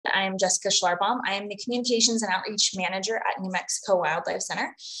I am Jessica Schlarbaum. I am the Communications and Outreach Manager at New Mexico Wildlife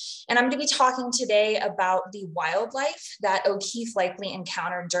Center. And I'm going to be talking today about the wildlife that O'Keeffe likely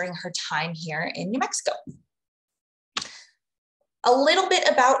encountered during her time here in New Mexico. A little bit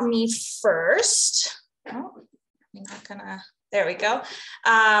about me first. Oh, I'm not gonna, there we go.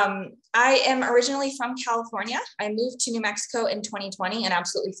 I am originally from California. I moved to New Mexico in 2020 and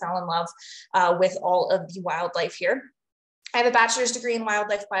absolutely fell in love with all of the wildlife here. I have a bachelor's degree in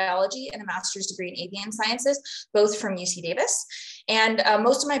wildlife biology and a master's degree in avian sciences, both from UC Davis. And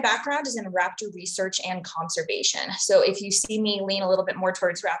most of my background is in raptor research and conservation. So if you see me lean a little bit more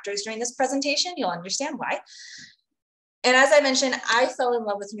towards raptors during this presentation, you'll understand why. And as I mentioned, I fell in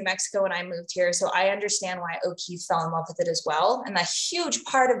love with New Mexico when I moved here. So I understand why O'Keeffe fell in love with it as well. And a huge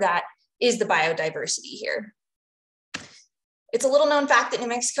part of that is the biodiversity here. It's a little known fact that New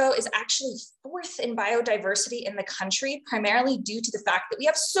Mexico is actually fourth in biodiversity in the country, primarily due to the fact that we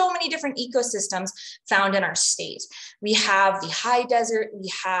have so many different ecosystems found in our state. We have the high desert, we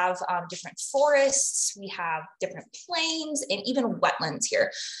have different forests, we have different plains, and even wetlands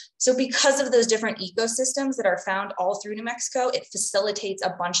here. So because of those different ecosystems that are found all through New Mexico, it facilitates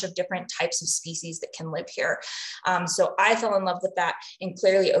a bunch of different types of species that can live here. So I fell in love with that, and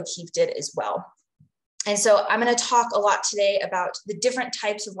clearly O'Keeffe did as well. And so I'm going to talk a lot today about the different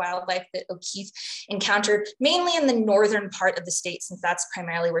types of wildlife that O'Keeffe encountered, mainly in the northern part of the state, since that's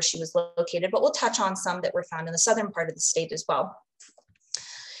primarily where she was located, but we'll touch on some that were found in the southern part of the state as well.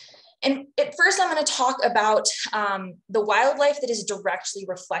 And at first, I'm going to talk about the wildlife that is directly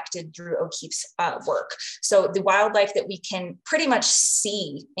reflected through O'Keeffe's work. So the wildlife that we can pretty much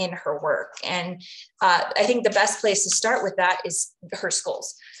see in her work. And I think the best place to start with that is her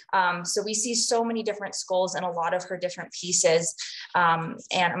skulls. So we see so many different skulls in a lot of her different pieces. And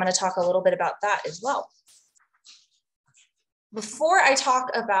I'm going to talk a little bit about that as well. Before I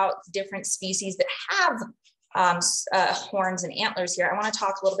talk about different species that have horns and antlers here, I want to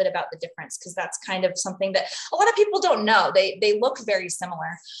talk a little bit about the difference, because that's kind of something that a lot of people don't know. They look very similar.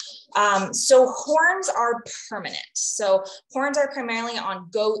 So horns are permanent. So horns are primarily on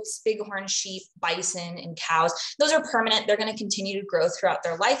goats, bighorn sheep, bison, and cows. Those are permanent. They're going to continue to grow throughout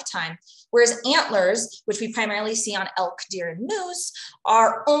their lifetime. Whereas antlers, which we primarily see on elk, deer, and moose,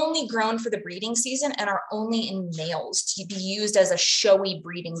 are only grown for the breeding season and are only in males to be used as a showy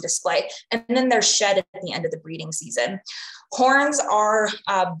breeding display. And then they're shed at the end of the breeding season. Horns are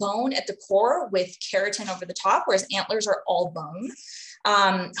bone at the core with keratin over the top, whereas antlers are all bone.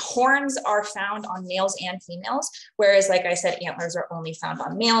 Horns are found on males and females, whereas, like I said, antlers are only found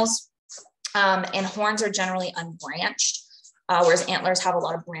on males. And horns are generally unbranched, whereas antlers have a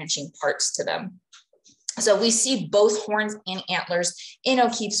lot of branching parts to them. So we see both horns and antlers in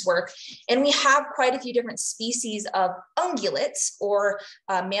O'Keeffe's work, and we have quite a few different species of ungulates, or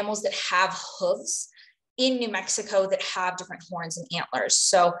mammals that have hooves in New Mexico that have different horns and antlers.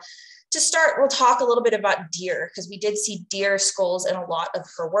 So to start, we'll talk a little bit about deer, because we did see deer skulls in a lot of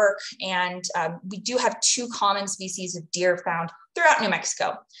her work. And we do have two common species of deer found throughout New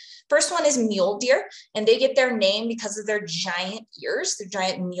Mexico. First one is mule deer, and they get their name because of their giant ears, their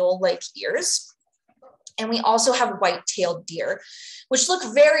giant mule-like ears. And we also have white-tailed deer, which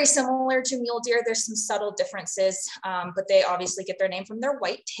look very similar to mule deer. There's some subtle differences, but they obviously get their name from their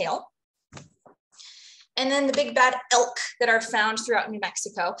white tail. And then the big bad elk that are found throughout New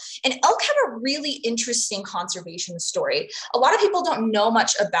Mexico. And elk have a really interesting conservation story. A lot of people don't know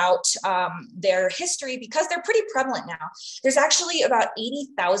much about their history because they're pretty prevalent now. There's actually about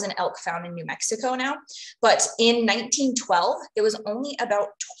 80,000 elk found in New Mexico now. But in 1912, there was only about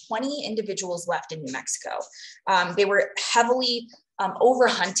 20 individuals left in New Mexico. They were heavily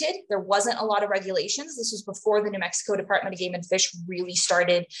overhunted. There wasn't a lot of regulations. This was before the New Mexico Department of Game and Fish really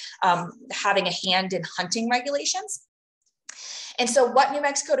started having a hand in hunting regulations. And so what New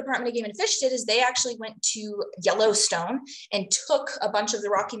Mexico Department of Game and Fish did is they actually went to Yellowstone and took a bunch of the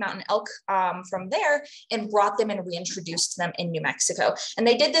Rocky Mountain elk from there and brought them and reintroduced them in New Mexico. And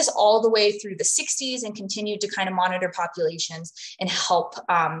they did this all the way through the 60s and continued to kind of monitor populations and help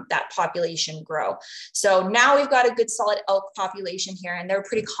that population grow. So now we've got a good solid elk population here, and they're a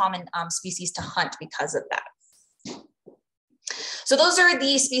pretty common species to hunt because of that. So those are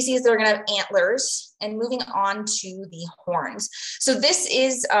the species that are going to have antlers, and moving on to the horns. So this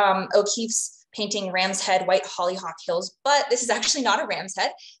is O'Keeffe's painting Ram's Head, White Hollyhock Hills, but this is actually not a ram's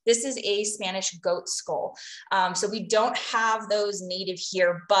head. This is a Spanish goat skull. So we don't have those native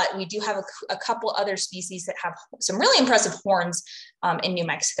here, but we do have a couple other species that have some really impressive horns in New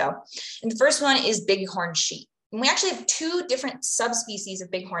Mexico. And the first one is bighorn sheep. And we actually have two different subspecies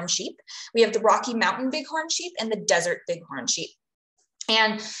of bighorn sheep. We have the Rocky Mountain bighorn sheep and the desert bighorn sheep.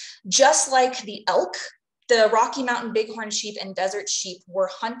 And just like the elk, the Rocky Mountain bighorn sheep and desert sheep were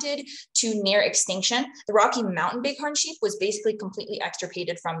hunted to near extinction. The Rocky Mountain bighorn sheep was basically completely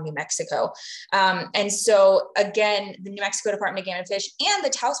extirpated from New Mexico. And so again, the New Mexico Department of Game and Fish and the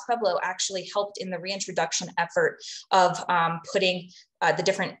Taos Pueblo actually helped in the reintroduction effort of putting the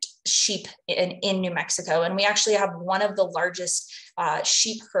different sheep in New Mexico. And we actually have one of the largest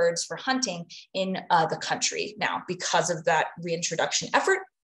sheep herds for hunting in the country now because of that reintroduction effort.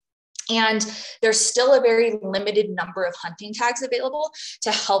 And there's still a very limited number of hunting tags available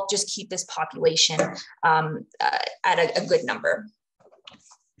to help just keep this population at a good number.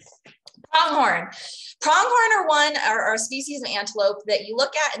 Pronghorn. Pronghorn are a species of antelope that you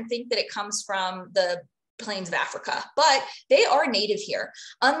look at and think that it comes from the plains of Africa, but they are native here.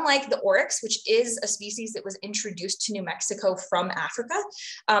 Unlike the oryx, which is a species that was introduced to New Mexico from Africa,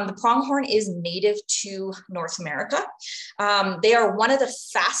 the pronghorn is native to North America. They are one of the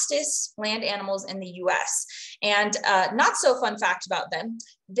fastest land animals in the US. And not so fun fact about them,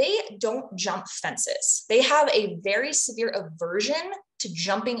 they don't jump fences. They have a very severe aversion to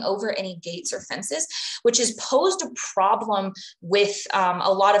jumping over any gates or fences, which has posed a problem with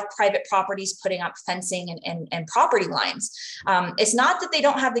a lot of private properties putting up fencing and property lines. It's not that they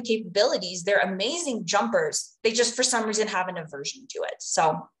don't have the capabilities, they're amazing jumpers. They just, for some reason, have an aversion to it.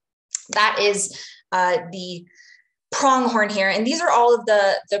 So that is the pronghorn here. And these are all of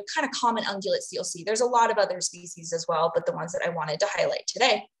the kind of common ungulates you'll see. There's a lot of other species as well, but the ones that I wanted to highlight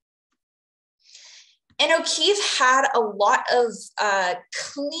today. And O'Keeffe had a lot of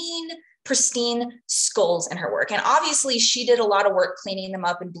clean, pristine skulls in her work. And obviously she did a lot of work cleaning them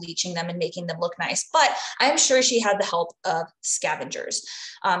up and bleaching them and making them look nice, but I'm sure she had the help of scavengers.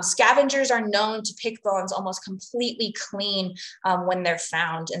 Scavengers are known to pick bones almost completely clean when they're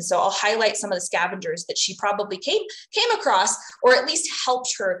found. And so I'll highlight some of the scavengers that she probably came across, or at least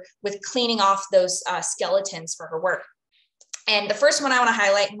helped her with cleaning off those skeletons for her work. And the first one I want to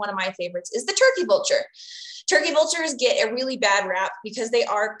highlight, and one of my favorites, is the turkey vulture. Turkey vultures get a really bad rap because they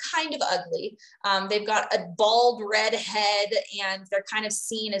are kind of ugly. They've got a bald red head and they're kind of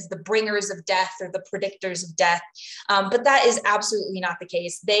seen as the bringers of death or the predictors of death. But that is absolutely not the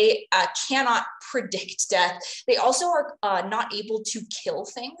case. They cannot predict death. They also are not able to kill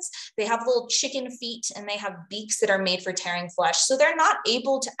things. They have little chicken feet and they have beaks that are made for tearing flesh. So they're not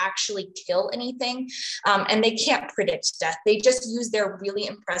able to actually kill anything, and they can't predict death. They just use their really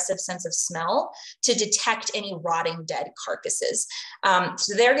impressive sense of smell to detect any rotting dead carcasses.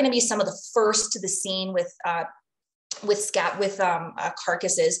 So they're going to be some of the first to the scene with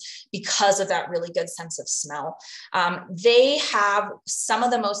carcasses because of that really good sense of smell. They have some of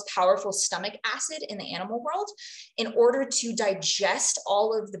the most powerful stomach acid in the animal world in order to digest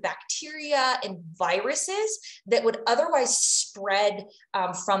all of the bacteria and viruses that would otherwise spread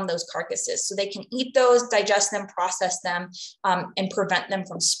from those carcasses. So they can eat those, digest them, process them, and prevent them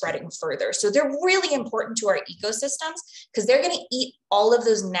from spreading further. So they're really important to our ecosystems because they're going to eat all of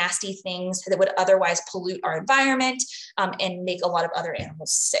those nasty things that would otherwise pollute our environment and make a lot of other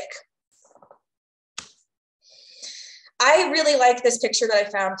animals sick. I really like this picture that I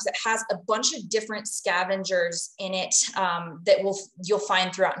found because it has a bunch of different scavengers in it that you'll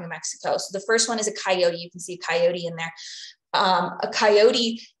find throughout New Mexico. So the first one is a coyote. You can see a coyote in there.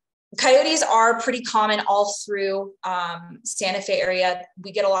 Coyotes are pretty common all through Santa Fe area.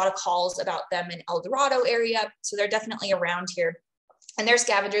 We get a lot of calls about them in El Dorado area. So they're definitely around here. And they're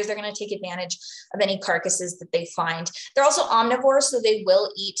scavengers. They're going to take advantage of any carcasses that they find. They're also omnivores, so they will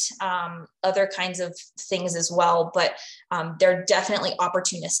eat other kinds of things as well, but they're definitely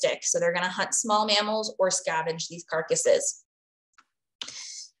opportunistic. So they're going to hunt small mammals or scavenge these carcasses.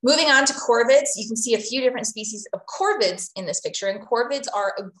 Moving on to corvids, you can see a few different species of corvids in this picture. And corvids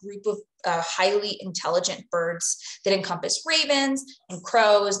are a group of highly intelligent birds that encompass ravens and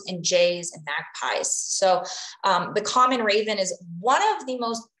crows and jays and magpies. So the common raven is one of the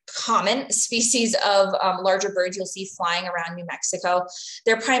most common species of larger birds you'll see flying around New Mexico.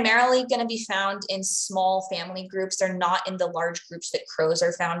 They're primarily going to be found in small family groups. They're not in the large groups that crows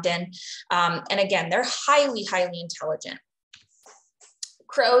are found in. And again, they're highly, highly intelligent.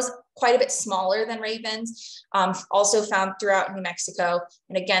 Crows, quite a bit smaller than ravens, also found throughout New Mexico.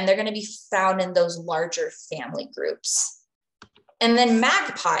 And again, they're going to be found in those larger family groups. And then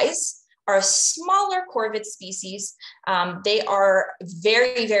magpies are a smaller corvid species. They are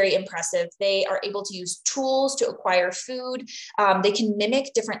very, very impressive. They are able to use tools to acquire food. They can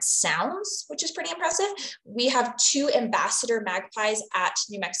mimic different sounds, which is pretty impressive. We have 2 ambassador magpies at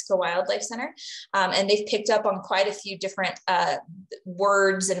New Mexico Wildlife Center, and they've picked up on quite a few different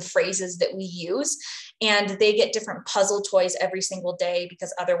words and phrases that we use. and they get different puzzle toys every single day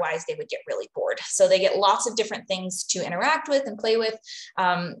because otherwise they would get really bored. So they get lots of different things to interact with and play with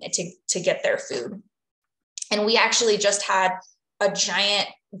to get their food. And we actually just had a giant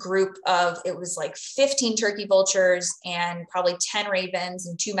group of, it was like 15 turkey vultures and probably 10 ravens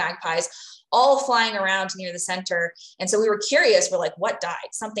and 2 magpies, all flying around near the center. And so we were curious, we're like, what died?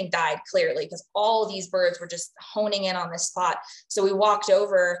 Something died clearly, because all these birds were just honing in on this spot. So we walked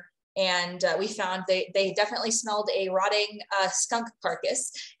over and we found they definitely smelled a rotting skunk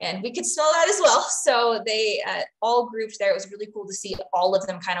carcass, and we could smell that as well. So they all grouped there. It was really cool to see all of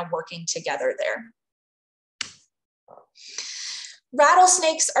them kind of working together there.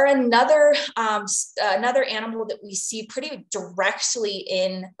 Rattlesnakes are another animal that we see pretty directly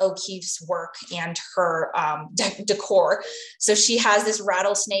in O'Keeffe's work and her decor. So she has this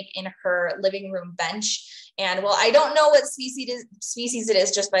rattlesnake in her living room bench. And well, I don't know what species it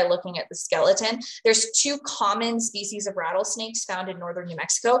is just by looking at the skeleton. There's 2 common species of rattlesnakes found in northern New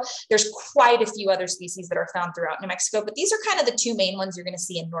Mexico. There's quite a few other species that are found throughout New Mexico, but these are kind of the 2 main ones you're going to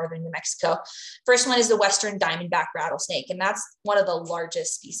see in northern New Mexico. First one is the western diamondback rattlesnake, and that's one of the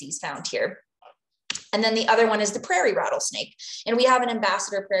largest species found here. And then the other one is the prairie rattlesnake. And we have an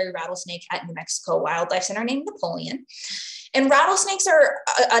ambassador prairie rattlesnake at New Mexico Wildlife Center named Napoleon. And rattlesnakes are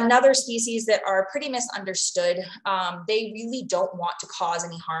another species that are pretty misunderstood. They really don't want to cause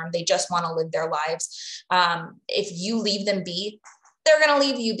any harm. They just want to live their lives. If you leave them be, they're going to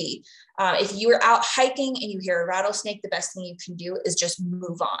leave you be. If you're out hiking and you hear a rattlesnake, the best thing you can do is just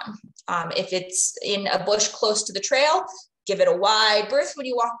move on. If it's in a bush close to the trail, give it a wide berth when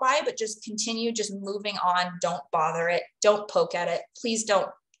you walk by, but just continue just moving on. Don't bother it. Don't poke at it. Please don't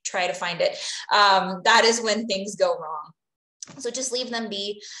try to find it. That is when things go wrong. So just leave them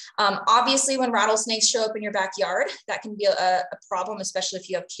be. Obviously, when rattlesnakes show up in your backyard, that can be a problem, especially if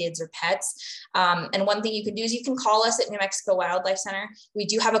you have kids or pets. And one thing you can do is you can call us at New Mexico Wildlife Center. We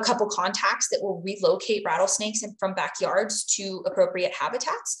do have a couple contacts that will relocate rattlesnakes from backyards to appropriate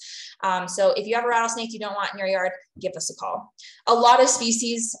habitats. So if you have a rattlesnake you don't want in your yard, give us a call. A lot of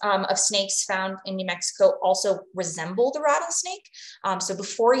species of snakes found in New Mexico also resemble the rattlesnake. So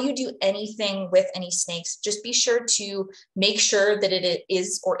before you do anything with any snakes, just be sure to make sure that it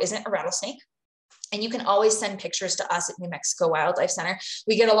is or isn't a rattlesnake. And you can always send pictures to us at New Mexico Wildlife Center.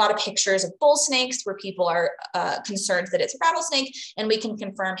 We get a lot of pictures of bull snakes where people are concerned that it's a rattlesnake, and we can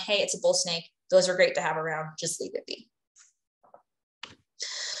confirm, hey, it's a bull snake. Those are great to have around, just leave it be.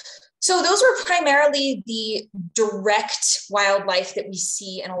 So those were primarily the direct wildlife that we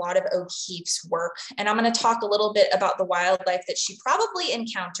see in a lot of O'Keeffe's work. And I'm going to talk a little bit about the wildlife that she probably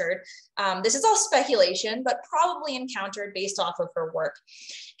encountered. This is all speculation, but probably encountered based off of her work.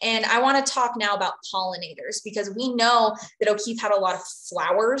 And I want to talk now about pollinators, because we know that O'Keeffe had a lot of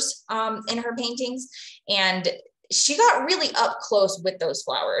flowers in her paintings, and she got really up close with those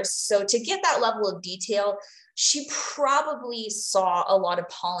flowers. So to get that level of detail, she probably saw a lot of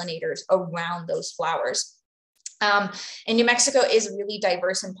pollinators around those flowers. And New Mexico is really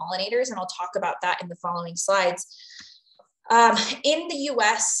diverse in pollinators, and I'll talk about that in the following slides. In the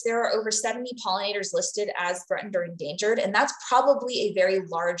US, there are over 70 pollinators listed as threatened or endangered, and that's probably a very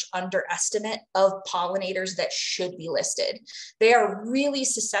large underestimate of pollinators that should be listed. They are really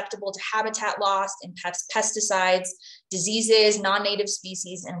susceptible to habitat loss and pesticides, diseases, non-native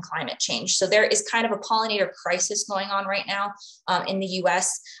species, and climate change. So there is kind of a pollinator crisis going on right now in the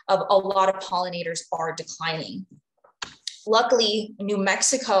US. Of a lot of pollinators are declining. Luckily, New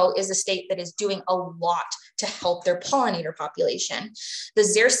Mexico is a state that is doing a lot to help their pollinator population. The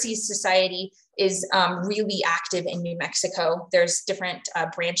Xerces Society is really active in New Mexico. There's different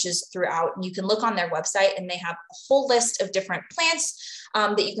branches throughout, and you can look on their website, and they have a whole list of different plants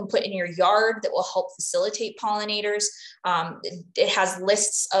that you can put in your yard that will help facilitate pollinators. It has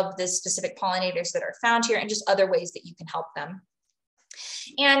lists of the specific pollinators that are found here and just other ways that you can help them.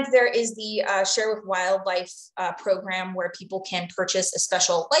 And there is the Share with Wildlife program, where people can purchase a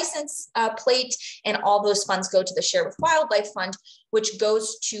special license plate, and all those funds go to the Share with Wildlife Fund, which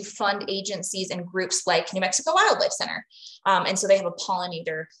goes to fund agencies and groups like New Mexico Wildlife Center. And so they have a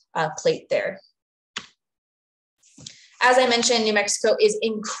pollinator plate there. As I mentioned, New Mexico is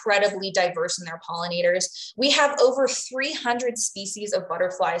incredibly diverse in their pollinators. We have over 300 species of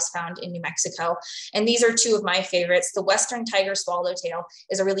butterflies found in New Mexico, and these are 2 of my favorites. The Western tiger swallowtail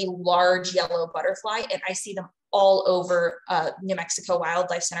is a really large yellow butterfly, and I see them all over New Mexico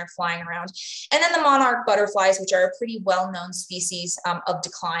Wildlife Center flying around. And then the monarch butterflies, which are a pretty well-known species of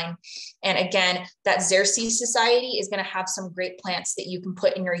decline. And again, that Xerces Society is going to have some great plants that you can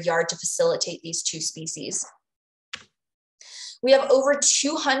put in your yard to facilitate these 2 species. We have over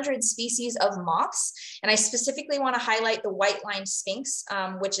 200 species of moths, and I specifically want to highlight the white-lined sphinx,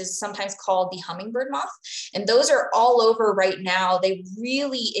 which is sometimes called the hummingbird moth. And those are all over right now. They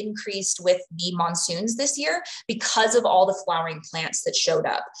really increased with the monsoons this year because of all the flowering plants that showed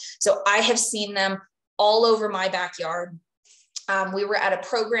up. So I have seen them all over my backyard. We were at a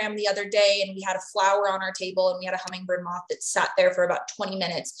program the other day and we had a flower on our table and we had a hummingbird moth that sat there for about 20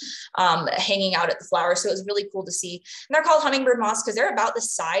 minutes hanging out at the flower. So it was really cool to see. And they're called hummingbird moths because they're about the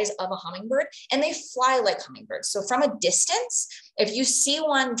size of a hummingbird and they fly like hummingbirds. So from a distance, if you see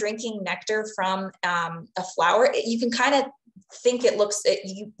one drinking nectar from a flower, you can kind of think it looks,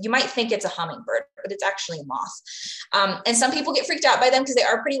 you might think it's a hummingbird, but it's actually a moth. And some people get freaked out by them because they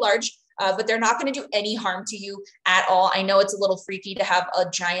are pretty large. But they're not going to do any harm to you at all. I know it's a little freaky to have a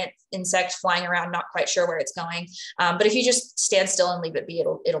giant insect flying around, not quite sure where it's going. But if you just stand still and leave it be,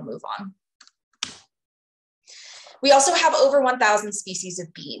 it'll move on. We also have over 1,000 species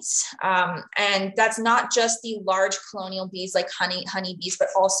of bees. And that's not just the large colonial bees like honeybees, but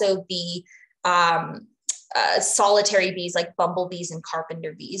also the solitary bees like bumblebees and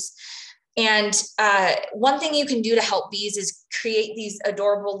carpenter bees. And one thing you can do to help bees is create these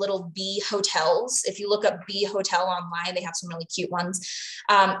adorable little bee hotels. If you look up bee hotel online, they have some really cute ones.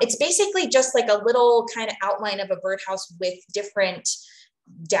 It's basically just like a little kind of outline of a birdhouse with different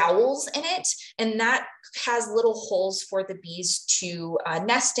dowels in it. And that has little holes for the bees to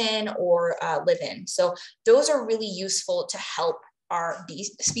nest in or live in. So those are really useful to help our bee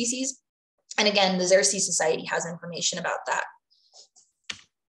species. And again, the Xerces Society has information about that.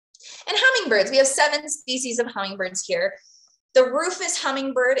 And hummingbirds, we have 7 species of hummingbirds here. The rufous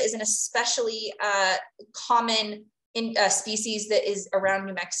hummingbird is an especially common species that is around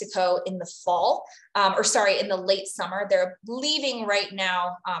New Mexico in the fall, in the late summer. They're leaving right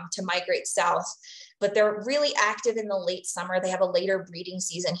now to migrate south, but they're really active in the late summer. They have a later breeding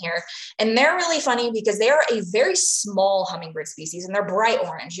season here. And they're really funny because they are a very small hummingbird species and they're bright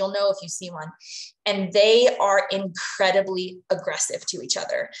orange. You'll know if you see one. And they are incredibly aggressive to each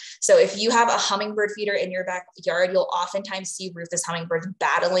other. So if you have a hummingbird feeder in your backyard, you'll oftentimes see rufous hummingbirds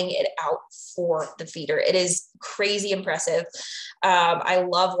battling it out for the feeder. It is crazy impressive. I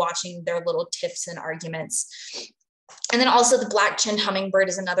love watching their little tiffs and arguments. And then also the black-chinned hummingbird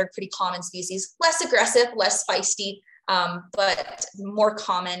is another pretty common species, less aggressive, less feisty, but more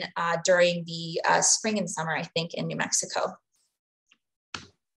common during the spring and summer, I think, in New Mexico.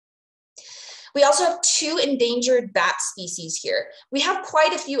 We also have 2 endangered bat species here. We have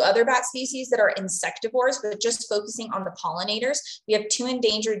quite a few other bat species that are insectivores, but just focusing on the pollinators, we have 2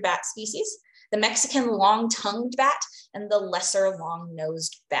 endangered bat species, the Mexican long-tongued bat and the lesser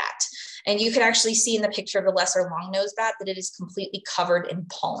long-nosed bat. And you can actually see in the picture of the lesser long-nosed bat that it is completely covered in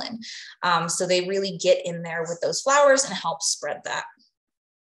pollen. So they really get in there with those flowers and help spread that.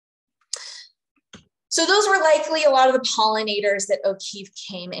 So those were likely a lot of the pollinators that O'Keeffe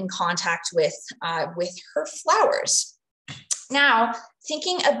came in contact with her flowers. Now,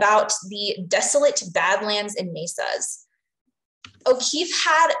 thinking about the desolate badlands and mesas, O'Keeffe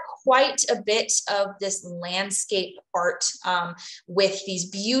had quite a bit of this landscape art with these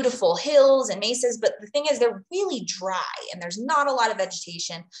beautiful hills and mesas, but the thing is they're really dry and there's not a lot of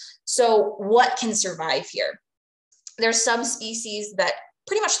vegetation. So what can survive here? There's some species that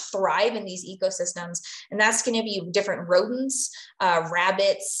pretty much thrive in these ecosystems, and that's going to be different rodents,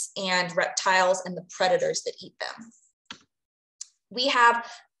 rabbits, and reptiles, and the predators that eat them. We have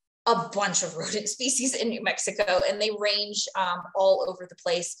a bunch of rodent species in New Mexico, and they range all over the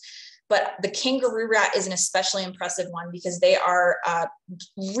place. But the kangaroo rat is an especially impressive one because they are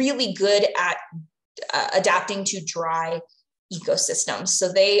really good at adapting to dry ecosystems. So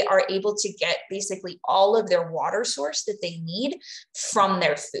they are able to get basically all of their water source that they need from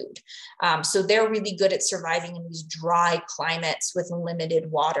their food. So they're really good at surviving in these dry climates with limited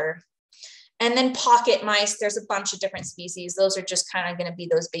water. And then pocket mice, there's a bunch of different species. Those are just kind of going to be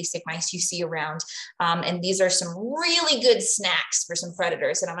those basic mice you see around. And these are some really good snacks for some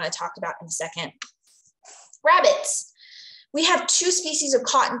predators that I'm going to talk about in a second. Rabbits. We have 2 species of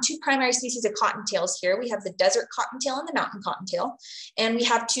two primary species of cottontails here. We have the desert cottontail and the mountain cottontail. And we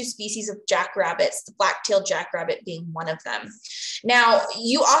have 2 species of jackrabbits, the black-tailed jackrabbit being one of them. Now,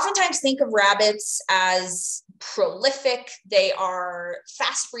 you oftentimes think of rabbits as prolific. They are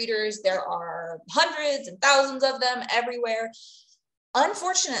fast breeders. There are hundreds and thousands of them everywhere.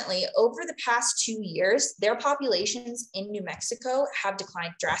 Unfortunately, over the past 2 years, their populations in New Mexico have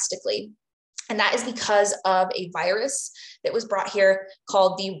declined drastically. And that is because of a virus that was brought here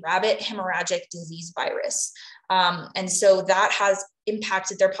called the rabbit hemorrhagic disease virus. And so that has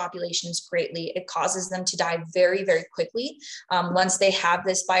impacted their populations greatly. It causes them to die very, very quickly. Once they have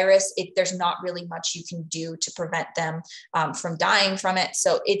this virus, there's not really much you can do to prevent them from dying from it.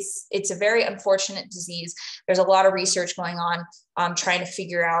 So it's a very unfortunate disease. There's a lot of research going on trying to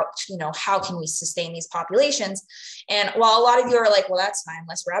figure out, how can we sustain these populations? And while a lot of you are like, well, that's fine,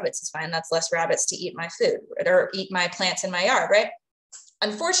 less rabbits is fine. That's less rabbits to eat my food or eat my plants in my yard, right?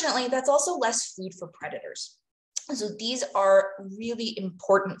 Unfortunately, that's also less food for predators. So these are really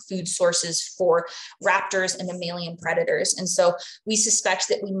important food sources for raptors and mammalian predators. And so we suspect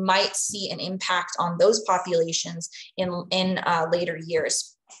that we might see an impact on those populations in later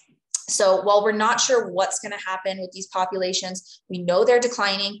years. So while we're not sure what's going to happen with these populations, we know they're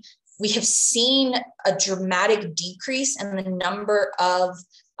declining. We have seen a dramatic decrease in the number of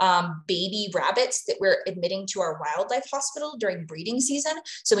baby rabbits that we're admitting to our wildlife hospital during breeding season.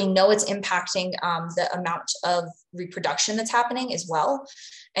 So we know it's impacting the amount of reproduction that's happening as well.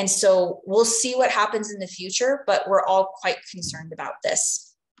 And so we'll see what happens in the future, but we're all quite concerned about this.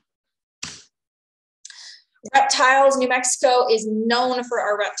 Reptiles. New Mexico is known for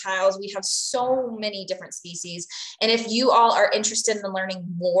our reptiles. We have so many different species. And if you all are interested in learning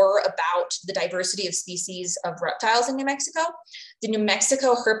more about the diversity of species of reptiles in New Mexico, the New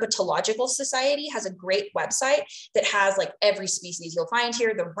Mexico Herpetological Society has a great website that has like every species you'll find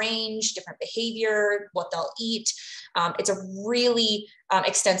here, the range, different behavior, what they'll eat. It's a really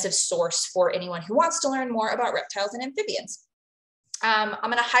extensive source for anyone who wants to learn more about reptiles and amphibians. I'm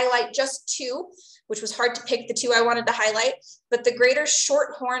going to highlight just two, which was hard to pick the two I wanted to highlight, but the greater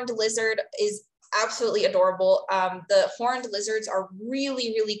short-horned lizard is absolutely adorable. The horned lizards are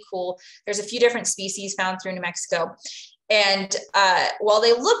really, really cool. There's a few different species found through New Mexico. And while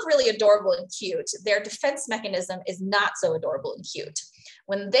they look really adorable and cute, their defense mechanism is not so adorable and cute.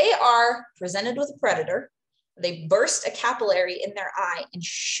 When they are presented with a predator, they burst a capillary in their eye and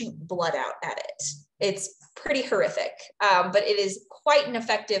shoot blood out at it. It's pretty horrific, but it is quite an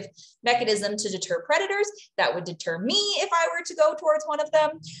effective mechanism to deter predators. That would deter me if I were to go towards one of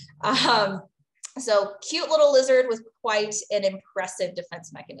them. So cute little lizard with quite an impressive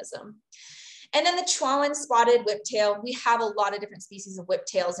defense mechanism. And then the Chihuahuan spotted whiptail. We have a lot of different species of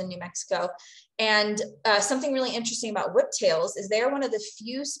whiptails in New Mexico. And something really interesting about whiptails is they are one of the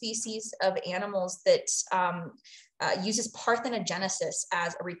few species of animals that uses parthenogenesis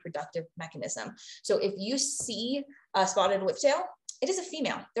as a reproductive mechanism. So if you see a spotted whiptail, it is a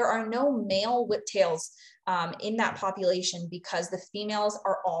female. There are no male whiptails in that population because the females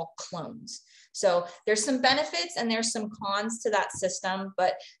are all clones. So there's some benefits and there's some cons to that system,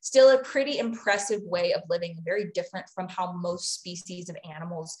 but still a pretty impressive way of living, very different from how most species of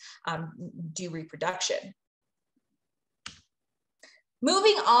animals do reproduction.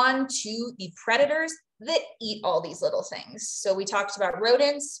 Moving on to the predators that eat all these little things. So we talked about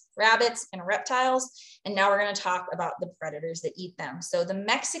rodents, rabbits, and reptiles, and now we're going to talk about the predators that eat them. So the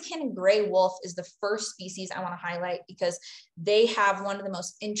Mexican gray wolf is the first species I want to highlight because they have one of the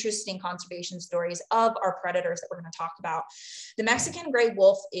most interesting conservation stories of our predators that we're going to talk about. The Mexican gray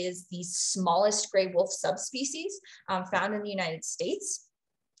wolf is the smallest gray wolf subspecies found in the United States.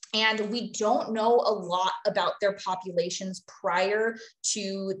 And we don't know a lot about their populations prior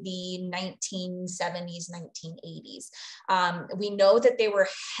to the 1970s, 1980s. We know that they were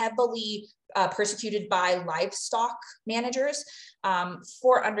heavily persecuted by livestock managers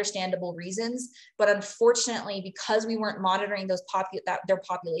for understandable reasons. But unfortunately, because we weren't monitoring their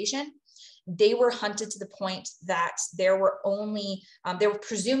population, they were hunted to the point that they were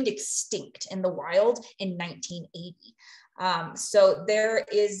presumed extinct in the wild in 1980. So there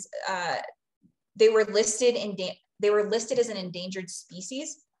is, they were listed as an endangered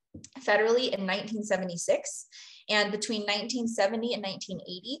species federally in 1976. And between 1970 and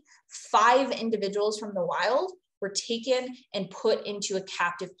 1980, 5 individuals from the wild were taken and put into a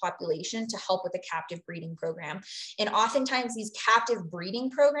captive population to help with the captive breeding program. And oftentimes these captive breeding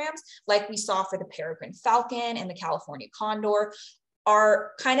programs, like we saw for the peregrine falcon and the California condor,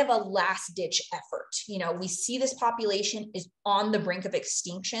 are kind of a last ditch effort. You know, we see this population is on the brink of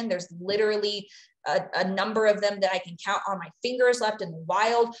extinction. There's literally a number of them that I can count on my fingers left in the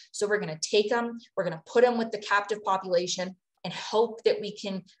wild. So we're going to take them, we're going to put them with the captive population and hope that we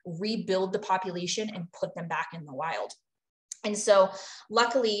can rebuild the population and put them back in the wild. And so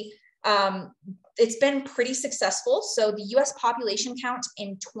luckily, it's been pretty successful. So the US population count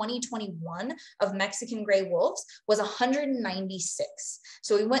in 2021 of Mexican gray wolves was 196.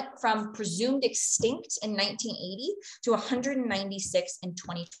 So we went from presumed extinct in 1980 to 196 in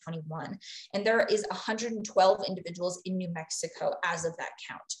 2021. And there is 112 individuals in New Mexico as of that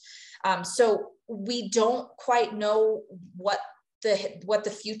count. So we don't quite know what what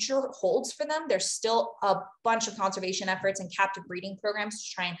the future holds for them. There's still a bunch of conservation efforts and captive breeding programs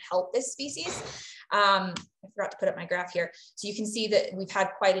to try and help this species. I forgot to put up my graph here. So you can see that we've had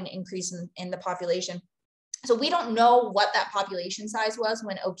quite an increase in the population. So we don't know what that population size was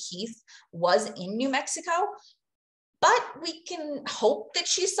when O'Keefe was in New Mexico, but we can hope that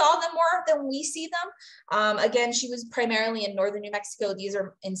she saw them more than we see them. Again, she was primarily in northern New Mexico. These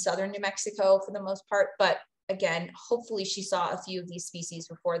are in southern New Mexico for the most part, but again, hopefully she saw a few of these species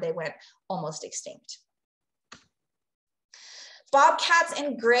before they went almost extinct. Bobcats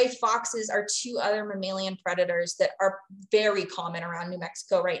and gray foxes are two other mammalian predators that are very common around New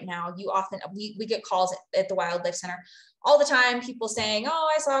Mexico right now. We get calls at the Wildlife Center all the time, people saying, oh,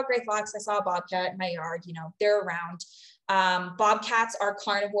 I saw a gray fox, I saw a bobcat in my yard, you know, they're around. Bobcats are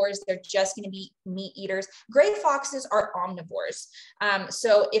carnivores. They're just going to be meat eaters. Gray foxes are omnivores.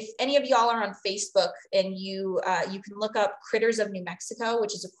 So if any of y'all are on Facebook and you can look up Critters of New Mexico,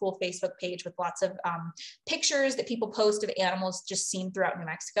 which is a cool Facebook page with lots of pictures that people post of animals just seen throughout New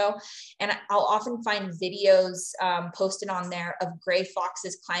Mexico. And I'll often find videos posted on there of gray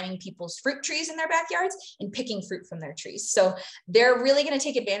foxes climbing people's fruit trees in their backyards and picking fruit from their trees. So they're really going to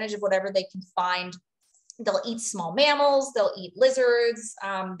take advantage of whatever they can find. They'll eat small mammals, they'll eat lizards,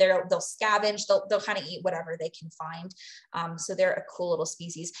 they'll scavenge, they'll kind of eat whatever they can find. So they're a cool little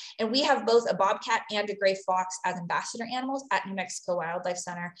species. And we have both a bobcat and a gray fox as ambassador animals at New Mexico Wildlife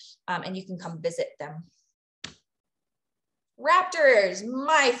Center, and you can come visit them. Raptors,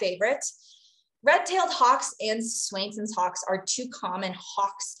 my favorite. Red-tailed hawks and Swainson's hawks are two common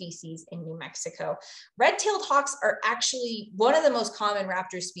hawk species in New Mexico. Red-tailed hawks are actually one of the most common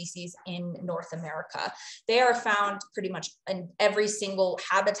raptor species in North America. They are found pretty much in every single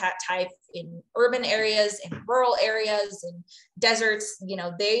habitat type, in urban areas, in rural areas, in deserts. You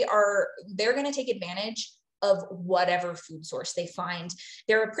know, they're going to take advantage of whatever food source they find.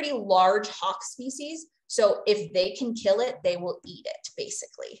 They're a pretty large hawk species. So if they can kill it, they will eat it,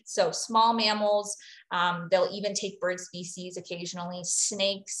 basically. So small mammals, they'll even take bird species occasionally,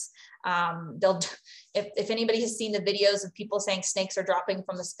 snakes. If anybody has seen the videos of people saying snakes are dropping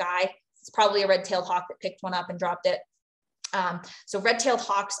from the sky, it's probably a red-tailed hawk that picked one up and dropped it. So red-tailed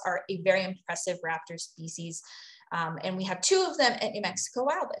hawks are a very impressive raptor species. And we have two of them at New Mexico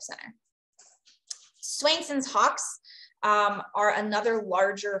Wildlife Center. Swainson's hawks are another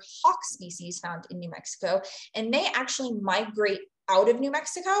larger hawk species found in New Mexico, and they actually migrate out of New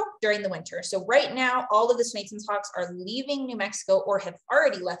Mexico during the winter. So right now, all of the Swainson's hawks are leaving New Mexico or have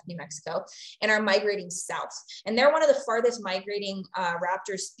already left New Mexico and are migrating south. And they're one of the farthest migrating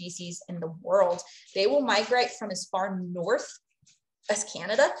raptor species in the world. They will migrate from as far north as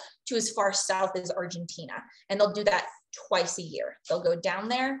Canada to as far south as Argentina. And they'll do that twice a year. They'll go down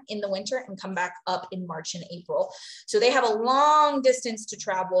there in the winter and come back up in March and April. So they have a long distance to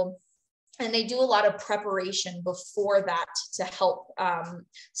travel, and they do a lot of preparation before that to help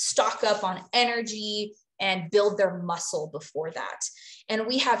stock up on energy and build their muscle before that. And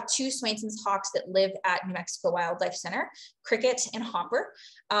we have two Swainson's hawks that live at New Mexico Wildlife Center, Cricket and Hopper.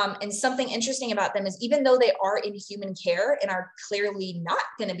 And something interesting about them is even though they are in human care and are clearly not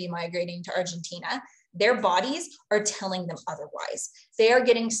going to be migrating to Argentina, their bodies are telling them otherwise. They are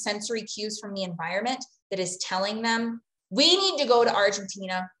getting sensory cues from the environment that is telling them, we need to go to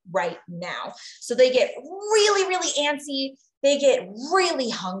Argentina right now. So they get really, really antsy. They get really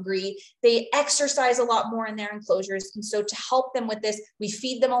hungry. They exercise a lot more in their enclosures. And so to help them with this, we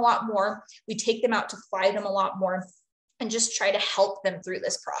feed them a lot more. We take them out to fly them a lot more and just try to help them through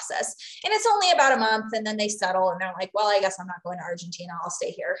this process. And it's only about a month, and then they settle and they're like, well, I guess I'm not going to Argentina, I'll stay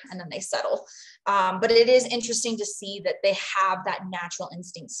here. And then they settle. But it is interesting to see that they have that natural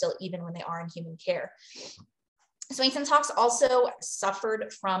instinct still, even when they are in human care. Swainson's hawks also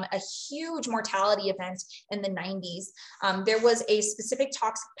suffered from a huge mortality event in the 90s. There was a specific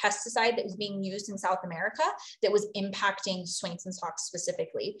toxic pesticide that was being used in South America that was impacting Swainson's hawks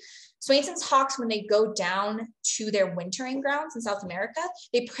specifically. Swainson's hawks, when they go down to their wintering grounds in South America,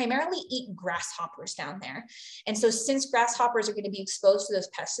 they primarily eat grasshoppers down there. And so since grasshoppers are going to be exposed to those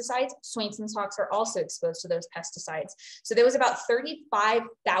pesticides, Swainson's hawks are also exposed to those pesticides. So there was about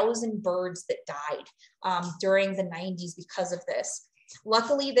 35,000 birds that died during the 90s because of this.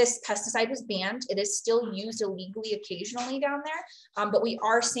 Luckily, this pesticide was banned. It is still used illegally occasionally down there, but we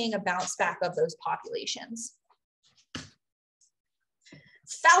are seeing a bounce back of those populations.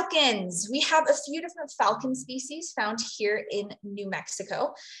 Falcons. We have a few different falcon species found here in New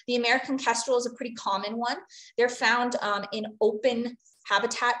Mexico. The American kestrel is a pretty common one. They're found in open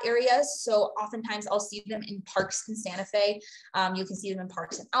habitat areas. So oftentimes I'll see them in parks in Santa Fe. You can see them in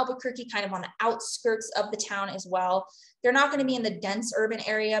parks in Albuquerque, kind of on the outskirts of the town as well. They're not going to be in the dense urban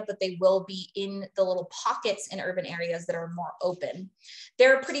area, but they will be in the little pockets in urban areas that are more open.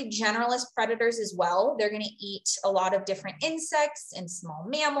 They're pretty generalist predators as well. They're going to eat a lot of different insects and small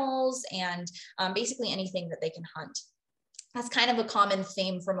mammals and basically anything that they can hunt. That's kind of a common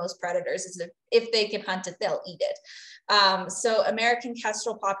theme for most predators, is if they can hunt it, they'll eat it. So American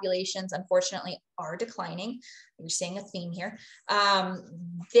kestrel populations, unfortunately, are declining. You're seeing a theme here.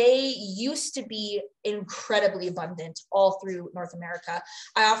 They used to be incredibly abundant all through North America.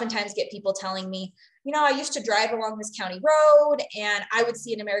 I oftentimes get people telling me, you know, I used to drive along this county road and I would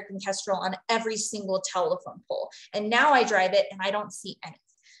see an American kestrel on every single telephone pole. And now I drive it and I don't see any.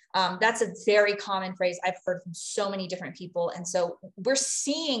 That's a very common phrase I've heard from so many different people. And so we're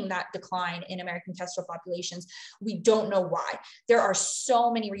seeing that decline in American kestrel populations. We don't know why. There are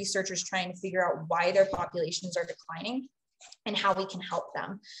so many researchers trying to figure out why their populations are declining and how we can help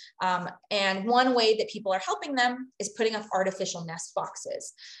them. And one way that people are helping them is putting up artificial nest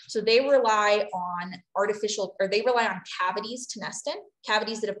boxes. So they rely on cavities to nest in,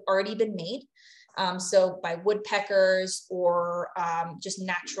 cavities that have already been made. So by woodpeckers or just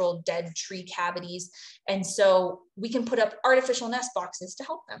natural dead tree cavities. And so we can put up artificial nest boxes to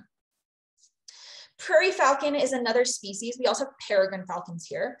help them. Prairie falcon is another species. We also have peregrine falcons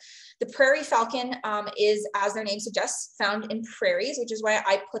here. The prairie falcon is, as their name suggests, found in prairies, which is why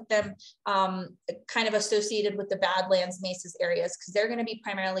I put them kind of associated with the Badlands, mesas areas, because they're going to be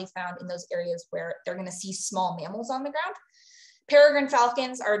primarily found in those areas where they're going to see small mammals on the ground. Peregrine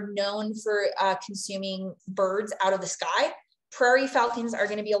falcons are known for consuming birds out of the sky. Prairie falcons are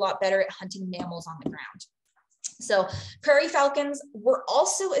going to be a lot better at hunting mammals on the ground. So prairie falcons were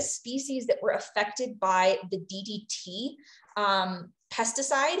also a species that were affected by the DDT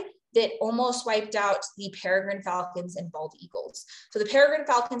pesticide that almost wiped out the peregrine falcons and bald eagles. So the peregrine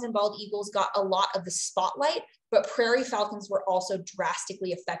falcons and bald eagles got a lot of the spotlight, but prairie falcons were also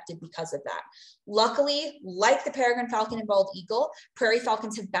drastically affected because of that. Luckily, like the peregrine falcon and bald eagle, prairie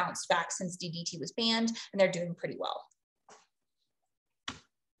falcons have bounced back since DDT was banned, and they're doing pretty well.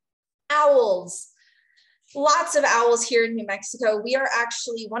 Owls. Lots of owls here in New Mexico. We are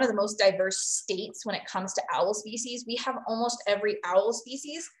actually one of the most diverse states when it comes to owl species. We have almost every owl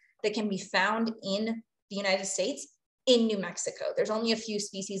species that can be found in the United States in New Mexico. There's only a few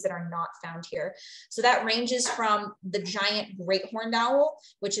species that are not found here. So that ranges from the giant great horned owl,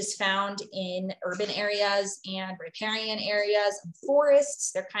 which is found in urban areas and riparian areas and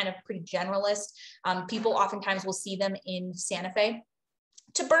forests. They're kind of pretty generalist. People oftentimes will see them in Santa Fe,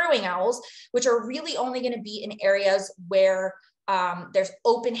 to burrowing owls, which are really only going to be in areas where there's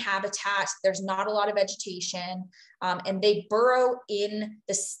open habitat, there's not a lot of vegetation, and they burrow in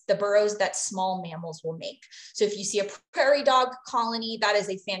the burrows that small mammals will make. So if you see a prairie dog colony, that is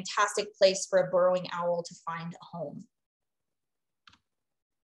a fantastic place for a burrowing owl to find a home.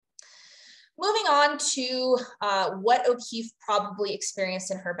 Moving on to what O'Keeffe probably experienced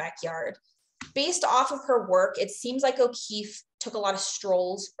in her backyard. Based off of her work, it seems like O'Keeffe took a lot of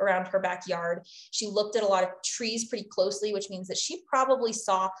strolls around her backyard. She looked at a lot of trees pretty closely, which means that she probably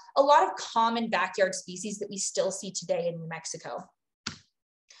saw a lot of common backyard species that we still see today in New Mexico.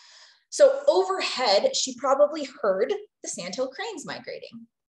 So overhead, she probably heard the sandhill cranes migrating.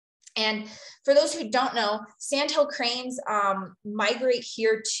 And for those who don't know, sandhill cranes migrate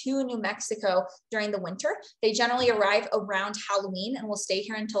here to New Mexico during the winter. They generally arrive around Halloween and will stay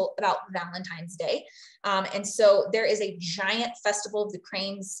here until about Valentine's Day. And so there is a giant festival of the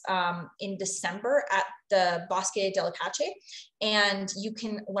cranes in December at the Bosque del Acache, and you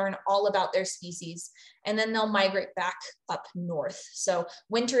can learn all about their species, and then they'll migrate back up north. So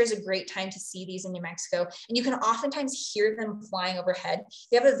winter is a great time to see these in New Mexico, and you can oftentimes hear them flying overhead.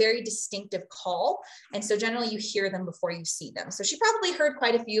 They have a very distinctive call, and so generally you hear them before you see them. So she probably heard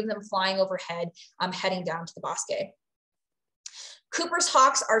quite a few of them flying overhead, heading down to the Bosque. Cooper's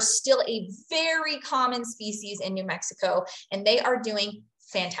hawks are still a very common species in New Mexico, and they are doing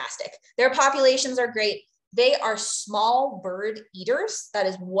fantastic. Their populations are great. They are small bird eaters. That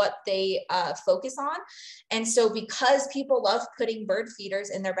is what they focus on. And so because people love putting bird feeders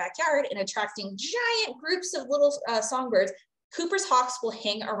in their backyard and attracting giant groups of little songbirds, Cooper's hawks will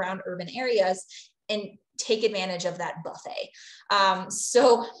hang around urban areas and take advantage of that buffet.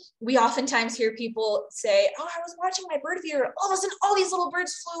 So we oftentimes hear people say, oh, I was watching my bird feeder, all of a sudden all these little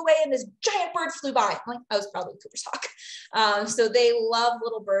birds flew away and this giant bird flew by. I'm like, I was probably Cooper's hawk. So they love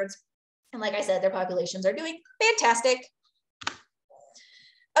little birds. And like I said, their populations are doing fantastic.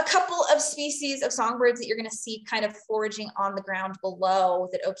 A couple of species of songbirds that you're going to see kind of foraging on the ground below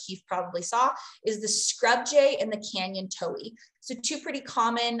that O'Keefe probably saw is the scrub jay and the canyon towhee. So two pretty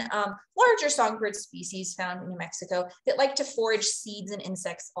common larger songbird species found in New Mexico that like to forage seeds and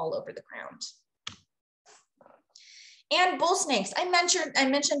insects all over the ground. And bull snakes. I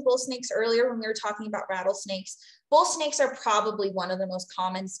mentioned bull snakes earlier when we were talking about rattlesnakes. Bull snakes are probably one of the most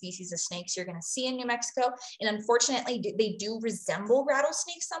common species of snakes you're going to see in New Mexico. And unfortunately, they do resemble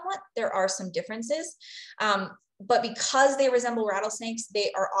rattlesnakes somewhat. There are some differences. But because they resemble rattlesnakes,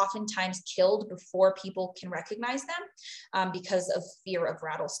 they are oftentimes killed before people can recognize them because of fear of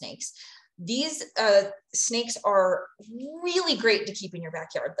rattlesnakes. These snakes are really great to keep in your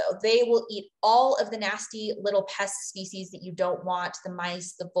backyard, though. They will eat all of the nasty little pest species that you don't want, the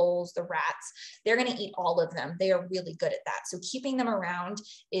mice, the voles, the rats. They're going to eat all of them. They are really good at that. So keeping them around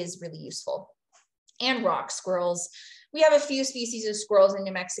is really useful. And rock squirrels. We have a few species of squirrels in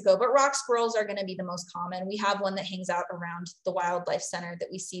New Mexico, but rock squirrels are going to be the most common. We have one that hangs out around the wildlife center that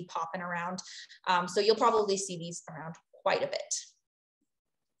we see popping around. So you'll probably see these around quite a bit.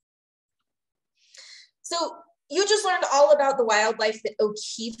 So you just learned all about the wildlife that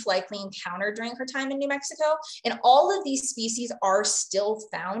O'Keefe likely encountered during her time in New Mexico. And all of these species are still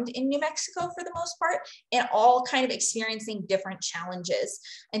found in New Mexico for the most part, and all kind of experiencing different challenges.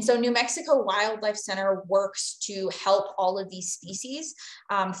 And so New Mexico Wildlife Center works to help all of these species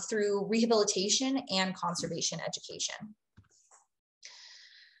through rehabilitation and conservation education.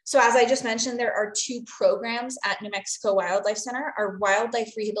 So as I just mentioned, there are two programs at New Mexico Wildlife Center, our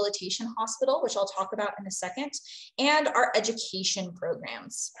Wildlife Rehabilitation Hospital, which I'll talk about in a second, and our education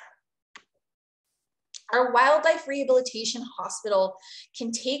programs. Our Wildlife Rehabilitation Hospital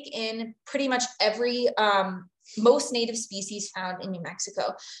can take in pretty much every most native species found in New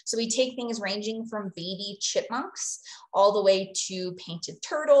Mexico. So we take things ranging from baby chipmunks all the way to painted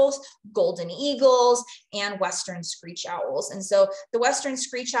turtles, golden eagles, and western screech owls. And so the western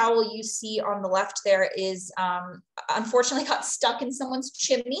screech owl you see on the left there is unfortunately got stuck in someone's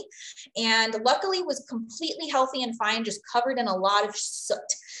chimney, and luckily was completely healthy and fine, just covered in a lot of soot.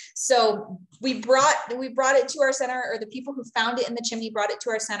 So we brought it to our center, or the people who found it in the chimney brought it to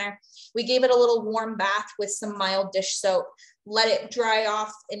our center. We gave it a little warm bath with some mild dish soap, let it dry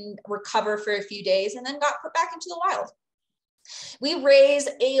off and recover for a few days, and then got put back into the wild. We raise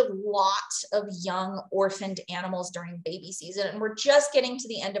a lot of young orphaned animals during baby season, and we're just getting to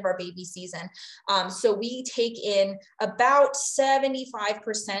the end of our baby season. So we take in about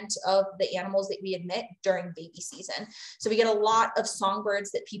 75% of the animals that we admit during baby season. So we get a lot of songbirds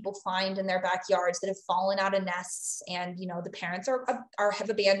that people find in their backyards that have fallen out of nests, and the parents have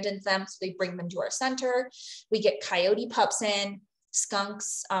abandoned them, so they bring them to our center. We get coyote pups in,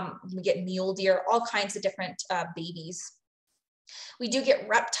 skunks, we get mule deer, all kinds of different babies. We do get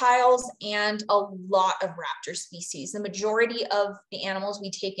reptiles and a lot of raptor species. The majority of the animals we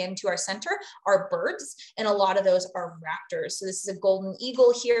take into our center are birds, and a lot of those are raptors. So this is a golden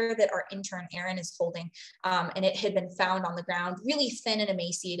eagle here that our intern Erin is holding, and it had been found on the ground, really thin and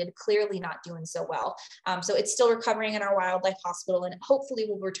emaciated, clearly not doing so well. So it's still recovering in our wildlife hospital, and hopefully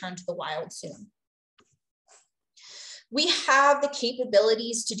will return to the wild soon. We have the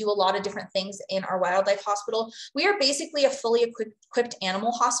capabilities to do a lot of different things in our wildlife hospital. We are basically a fully equipped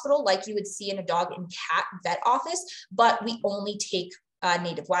animal hospital like you would see in a dog and cat vet office, but we only take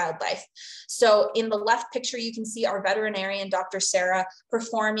native wildlife. So in the left picture, you can see our veterinarian, Dr. Sarah,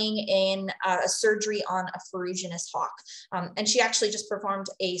 performing in a surgery on a ferruginous hawk. And she actually just performed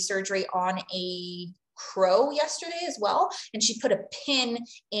a surgery on a crow yesterday as well, and she put a pin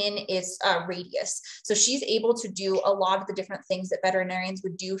in its radius. So she's able to do a lot of the different things that veterinarians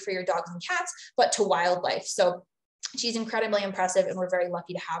would do for your dogs and cats, but to wildlife. So she's incredibly impressive, and we're very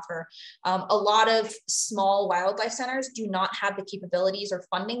lucky to have her. A lot of small wildlife centers do not have the capabilities or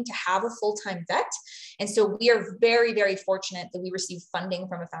funding to have a full-time vet. And so we are very, very fortunate that we receive funding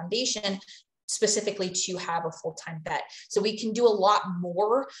from a foundation specifically to have a full-time vet. So we can do a lot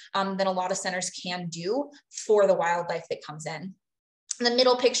more than a lot of centers can do for the wildlife that comes in. And the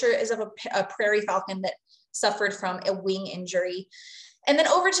middle picture is of a prairie falcon that suffered from a wing injury. And then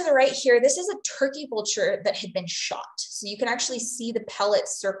over to the right here, this is a turkey vulture that had been shot. So you can actually see the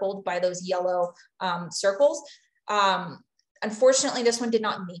pellets circled by those yellow circles. Unfortunately, this one did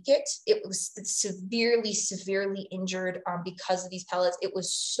not make it. It was severely, severely injured because of these pellets. It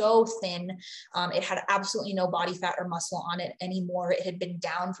was so thin. It had absolutely no body fat or muscle on it anymore. It had been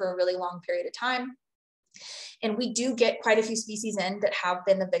down for a really long period of time. And we do get quite a few species in that have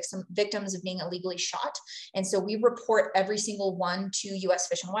been the victims of being illegally shot. And so we report every single one to US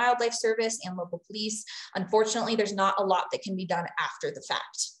Fish and Wildlife Service and local police. Unfortunately, there's not a lot that can be done after the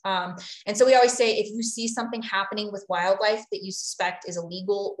fact. And so we always say, if you see something happening with wildlife that you suspect is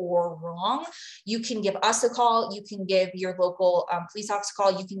illegal or wrong, you can give us a call, you can give your local police officer a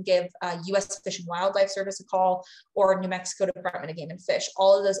call, you can give US Fish and Wildlife Service a call, or New Mexico Department of Game and Fish.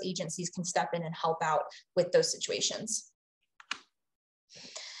 All of those agencies can step in and help out with those situations.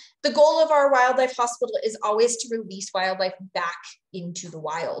 The goal of our wildlife hospital is always to release wildlife back into the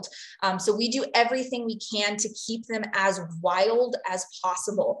wild. So we do everything we can to keep them as wild as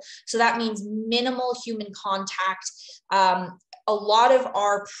possible. So that means minimal human contact. A lot of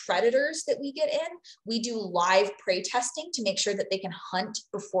our predators that we get in, we do live prey testing to make sure that they can hunt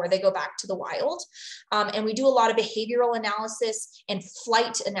before they go back to the wild. And we do a lot of behavioral analysis and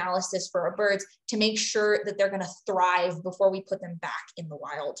flight analysis for our birds to make sure that they're going to thrive before we put them back in the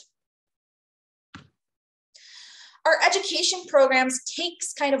wild. Our education programs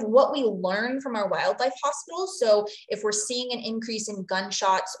takes kind of what we learn from our wildlife hospital. So if we're seeing an increase in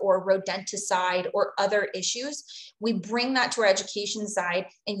gunshots or rodenticide or other issues, we bring that to our education side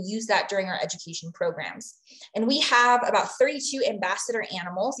and use that during our education programs. And we have about 32 ambassador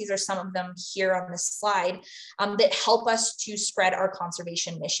animals. These are some of them here on this slide that help us to spread our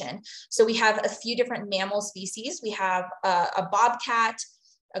conservation mission. So we have a few different mammal species. We have a bobcat,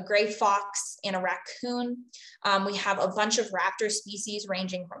 a gray fox, and a raccoon. We have a bunch of raptor species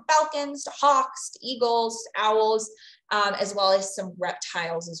ranging from falcons to hawks to eagles, to owls, as well as some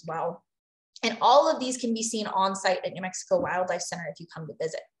reptiles as well. And all of these can be seen on site at New Mexico Wildlife Center if you come to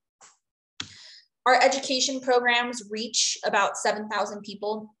visit. Our education programs reach about 7,000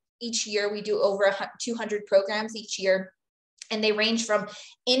 people each year. We do over 200 programs each year, and they range from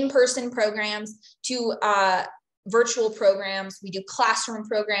in-person programs to virtual programs. We do classroom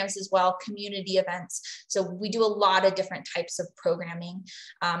programs as well, community events. So we do a lot of different types of programming.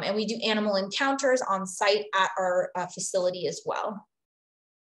 And we do animal encounters on site at our facility as well.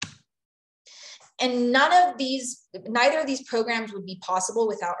 And neither of these programs would be possible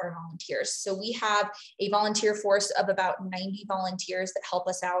without our volunteers. So we have a volunteer force of about 90 volunteers that help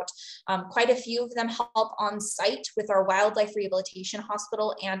us out. Quite a few of them help on site with our wildlife rehabilitation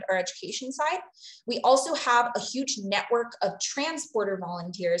hospital and our education side. We also have a huge network of transporter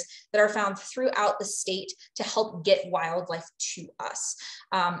volunteers that are found throughout the state to help get wildlife to us.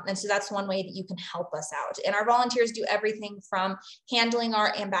 And so that's one way that you can help us out. And our volunteers do everything from handling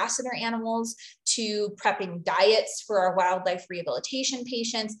our ambassador animals to prepping diets for our wildlife rehabilitation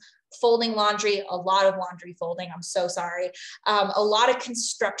patients, folding laundry, a lot of laundry folding, I'm so sorry. A lot of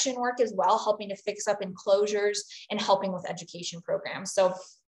construction work as well, helping to fix up enclosures and helping with education programs. So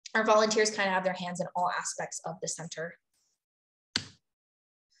our volunteers kind of have their hands in all aspects of the center.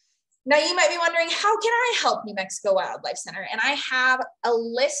 Now you might be wondering, how can I help New Mexico Wildlife Center? And I have a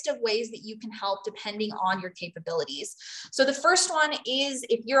list of ways that you can help depending on your capabilities. So the first one is,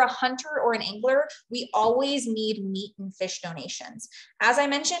 if you're a hunter or an angler, we always need meat and fish donations. As I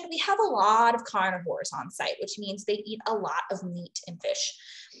mentioned, we have a lot of carnivores on site, which means they eat a lot of meat and fish.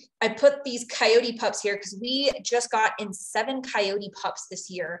 I put these coyote pups here because we just got in 7 coyote pups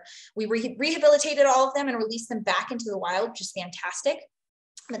this year. We rehabilitated all of them and released them back into the wild, which is fantastic.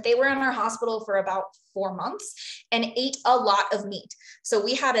 But they were in our hospital for about 4 months and ate a lot of meat. So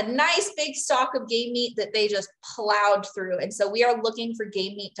we had a nice big stock of game meat that they just plowed through. And so we are looking for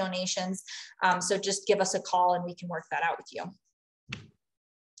game meat donations. So just give us a call and we can work that out with you.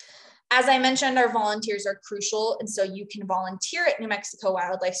 As I mentioned, our volunteers are crucial. And so you can volunteer at New Mexico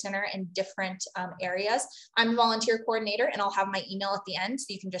Wildlife Center in different areas. I'm a volunteer coordinator and I'll have my email at the end. So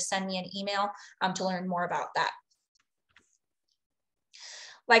you can just send me an email to learn more about that.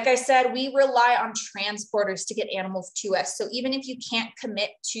 Like I said, we rely on transporters to get animals to us. So even if you can't commit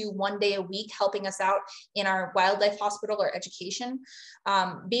to 1 day a week helping us out in our wildlife hospital or education,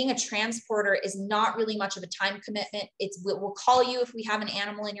 being a transporter is not really much of a time commitment. We'll call you if we have an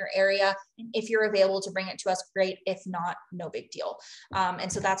animal in your area. If you're available to bring it to us, great. If not, no big deal. And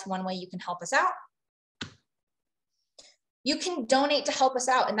so that's one way you can help us out. You can donate to help us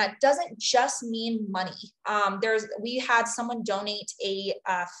out, and that doesn't just mean money. We had someone donate a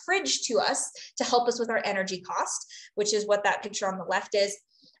fridge to us to help us with our energy cost, which is what that picture on the left is.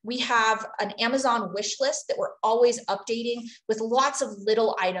 We have an Amazon wish list that we're always updating with lots of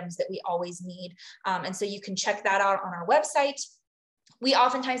little items that we always need. And so you can check that out on our website. We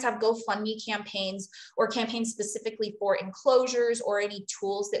oftentimes have GoFundMe campaigns or campaigns specifically for enclosures or any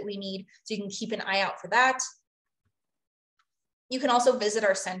tools that we need. So you can keep an eye out for that. You can also visit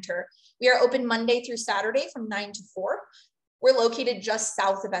our center. We are open Monday through Saturday from 9 to 4. We're located just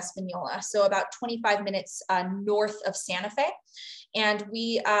south of Espanola, so about 25 minutes north of Santa Fe. And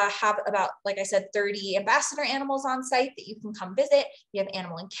we have about, like I said, 30 ambassador animals on site that you can come visit. We have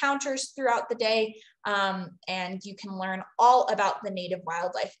animal encounters throughout the day, and you can learn all about the native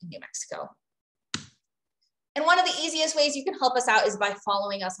wildlife in New Mexico. And one of the easiest ways you can help us out is by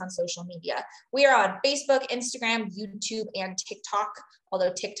following us on social media. We are on Facebook, Instagram, YouTube, and TikTok,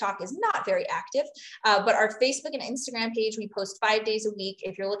 although TikTok is not very active. But our Facebook and Instagram page, we post 5 days a week.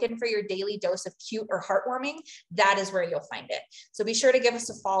 If you're looking for your daily dose of cute or heartwarming, that is where you'll find it. So be sure to give us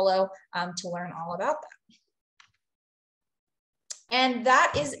a follow to learn all about that. And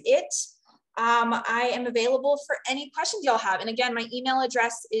that is it. I am available for any questions y'all have. And again, my email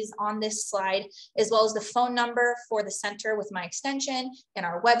address is on this slide, as well as the phone number for the center with my extension and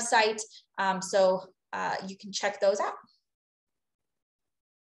our website. So you can check those out.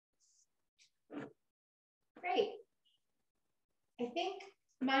 Great. I think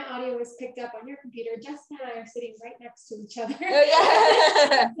my audio was picked up on your computer. Jessica and I are sitting right next to each other. Oh,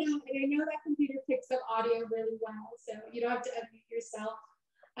 yeah. And I know that computer picks up audio really well, so you don't have to unmute yourself.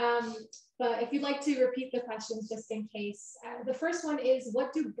 But if you'd like to repeat the questions just in case. The first one is,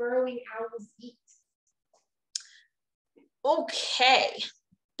 what do burrowing owls eat? Okay.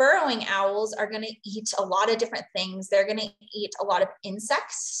 Burrowing owls are going to eat a lot of different things. They're going to eat a lot of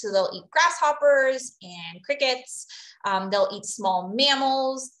insects. So they'll eat grasshoppers and crickets. They'll eat small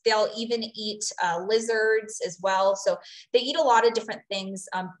mammals. They'll even eat lizards as well. So they eat a lot of different things.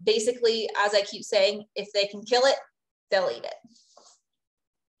 Basically, as I keep saying, if they can kill it, they'll eat it.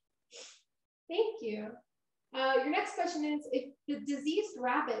 Thank you. Your next question is, if the diseased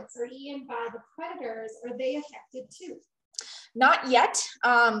rabbits are eaten by the predators, are they affected too? Not yet.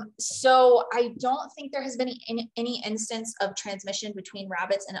 So I don't think there has been any instance of transmission between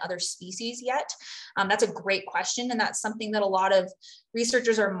rabbits and other species yet. That's a great question. And that's something that a lot of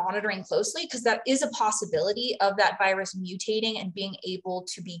researchers are monitoring closely, because that is a possibility of that virus mutating and being able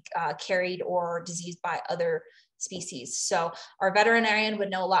to be carried or diseased by other species. So our veterinarian would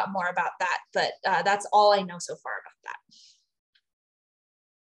know a lot more about that, but that's all I know so far about that.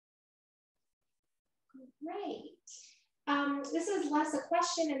 Great. This is less a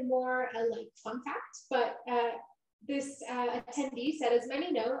question and more a like fun fact, but this attendee said, as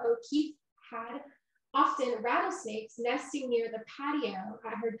many know, O'Keefe had often rattlesnakes nesting near the patio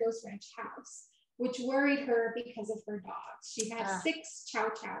at her Ghost Ranch house, which worried her because of her dogs. She had 6 chow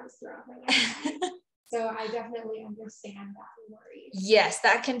chows throughout her lifetime. So I definitely understand that worry. Yes,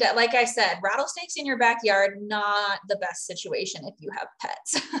 that can, like I said, rattlesnakes in your backyard, not the best situation if you have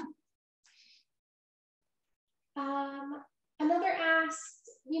pets. Another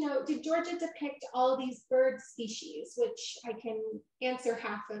asked, did Georgia depict all these bird species, which I can answer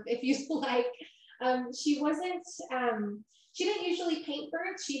half of if you like. She wasn't, she didn't usually paint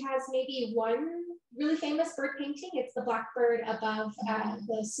birds. She has maybe one really famous bird painting. It's the blackbird above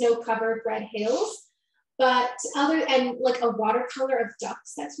the snow-covered red hills. But and like a watercolor of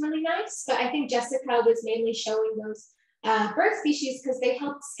ducks, that's really nice. But I think Jessica was mainly showing those bird species because they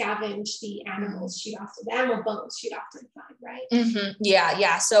help scavenge the animals she'd often, the animal bones she'd often find, right? Mm-hmm.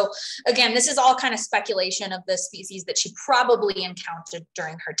 Yeah. So again, this is all kind of speculation of the species that she probably encountered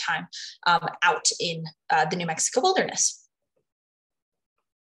during her time out in the New Mexico wilderness.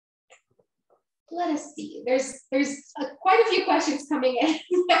 Let us see. There's quite a few questions coming in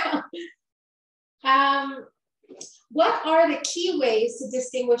now. What are the key ways to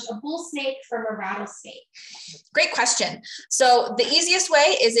distinguish a bull snake from a rattlesnake? Great question. So the easiest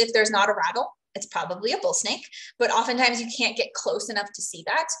way is if there's not a rattle, it's probably a bull snake, but oftentimes you can't get close enough to see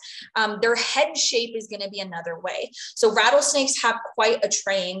that. Their head shape is going to be another way. So rattlesnakes have quite a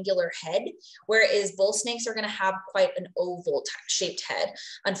triangular head, whereas bull snakes are going to have quite an oval shaped head.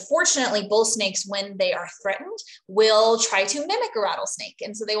 Unfortunately, bull snakes, when they are threatened, will try to mimic a rattlesnake.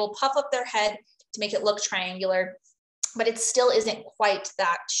 And so they will puff up their head to make it look triangular, but it still isn't quite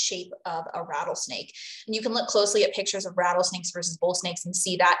that shape of a rattlesnake. And you can look closely at pictures of rattlesnakes versus bull snakes and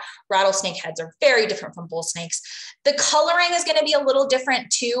see that rattlesnake heads are very different from bull snakes. The coloring is going to be a little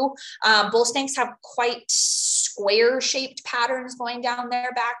different too. Bull snakes have quite square shaped patterns going down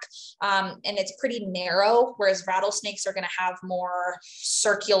their back, and it's pretty narrow, whereas rattlesnakes are going to have more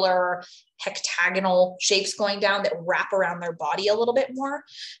circular, hectagonal shapes going down that wrap around their body a little bit more.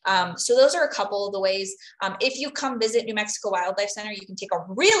 So those are a couple of the ways. If you come visit New Mexico Wildlife Center, you can take a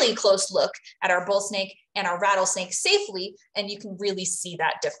really close look at our bull snake and our rattlesnake safely, and you can really see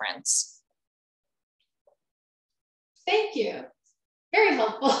that difference. Thank you. Very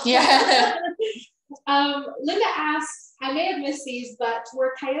helpful. Yeah. Linda asks, I may have missed these, but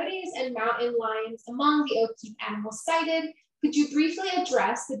were coyotes and mountain lions among the O'Keefe animals cited? Could you briefly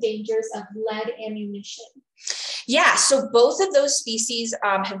address the dangers of lead ammunition? Yeah, so both of those species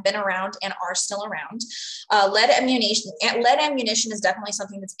have been around and are still around. Lead ammunition is definitely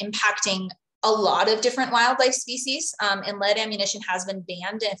something that's impacting a lot of different wildlife species, and lead ammunition has been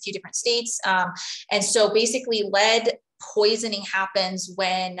banned in a few different states. And so basically lead poisoning happens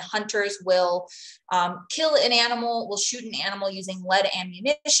when hunters will kill an animal, will shoot an animal using lead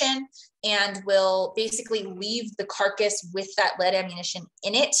ammunition, and will basically leave the carcass with that lead ammunition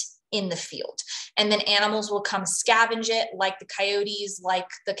in it in the field. And then animals will come scavenge it, like the coyotes, like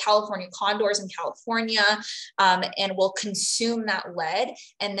the California condors in California, and will consume that lead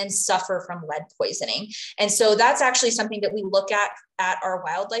and then suffer from lead poisoning. And so that's actually something that we look at our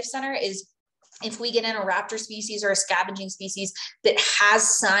wildlife center is if we get in a raptor species or a scavenging species that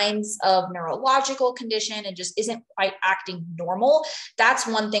has signs of neurological condition and just isn't quite acting normal, that's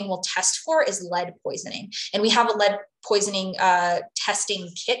one thing we'll test for is lead poisoning. And we have a lead poisoning testing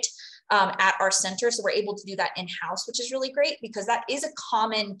kit at our center. So we're able to do that in-house, which is really great because that is a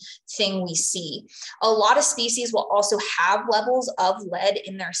common thing we see. A lot of species will also have levels of lead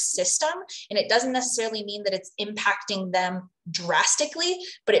in their system, and it doesn't necessarily mean that it's impacting them drastically,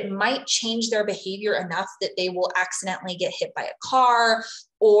 but it might change their behavior enough that they will accidentally get hit by a car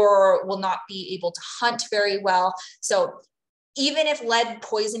or will not be able to hunt very well. So even if lead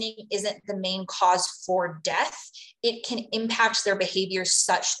poisoning isn't the main cause for death, it can impact their behavior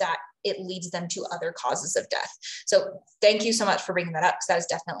such that it leads them to other causes of death. So thank you so much for bringing that up, because that is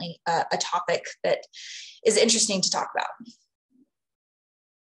definitely a topic that is interesting to talk about.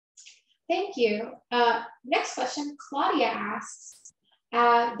 Thank you. Next question, Claudia asks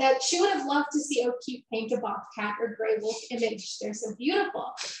that she would have loved to see O'Keefe paint a bobcat or gray wolf image. They're so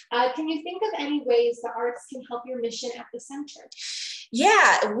beautiful. Can you think of any ways the arts can help your mission at the center?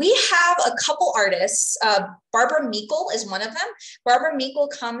 Yeah, we have a couple artists. Barbara Meikle is one of them. Barbara Meikle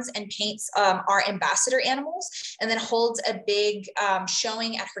comes and paints our ambassador animals and then holds a big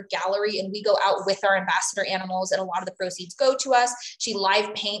showing at her gallery, and we go out with our ambassador animals and a lot of the proceeds go to us. She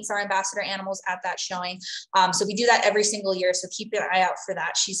live paints our ambassador animals at that showing. So we do that every single year, so keep an eye out for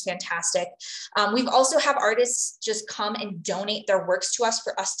that. She's fantastic. We've also have artists just come and donate their works to us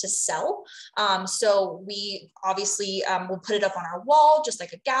for us to sell. So we obviously will put it up on our wall, just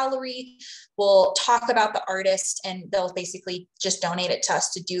like a gallery. We'll talk about the artist and they'll basically just donate it to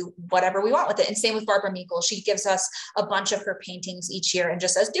us to do whatever we want with it. And same with Barbara Meikle. She gives us a bunch of her paintings each year and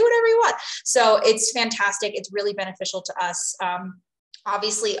just says, do whatever you want. So it's fantastic. It's really beneficial to us.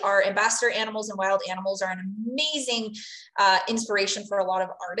 Obviously, our ambassador animals and wild animals are an amazing inspiration for a lot of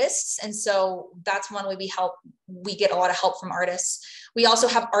artists. And so that's one way we get a lot of help from artists. We also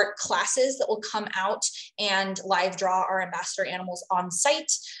have art classes that will come out and live draw our ambassador animals on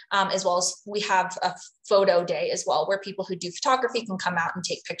site, as well as we have a photo day as well, where people who do photography can come out and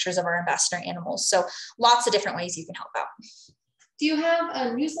take pictures of our ambassador animals. So lots of different ways you can help out. Do you have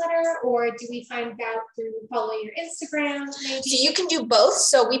a newsletter, or do we find out through following your Instagram maybe? So you can do both.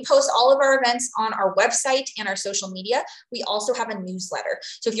 So we post all of our events on our website and our social media. We also have a newsletter.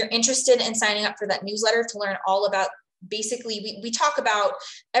 So if you're interested in signing up for that newsletter to learn all about, basically, we talk about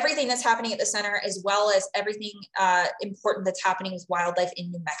everything that's happening at the center, as well as everything important that's happening with wildlife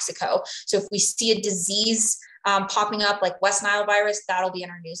in New Mexico. So if we see a disease popping up like West Nile virus, that'll be in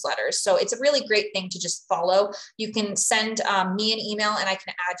our newsletters. So it's a really great thing to just follow. You can send me an email and I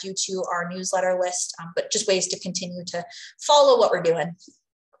can add you to our newsletter list, but just ways to continue to follow what we're doing.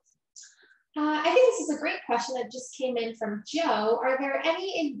 I think this is a great question that just came in from Joe. Are there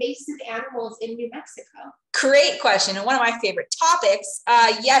any invasive animals in New Mexico? Great question, and one of my favorite topics.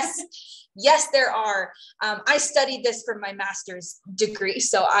 Yes, there are. I studied this for my master's degree,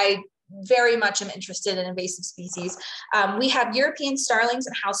 so I very much am interested in invasive species. We have European starlings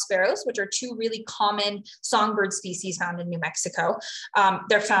and house sparrows, which are two really common songbird species found in New Mexico.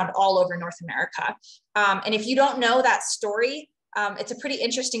 They're found all over North America. And if you don't know that story, it's a pretty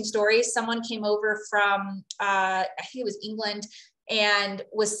interesting story. Someone came over from, I think it was England, and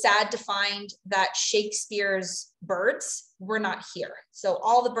was sad to find that Shakespeare's birds were not here. So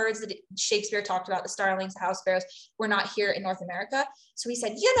all the birds that Shakespeare talked about, the starlings, the house sparrows, were not here in North America. So he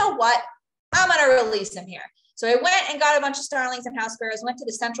said, you know what? I'm going to release them here. So I went and got a bunch of starlings and house sparrows, went to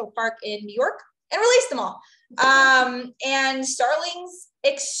the Central Park in New York and released them all. And starlings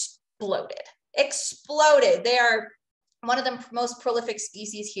exploded. They are one of the most prolific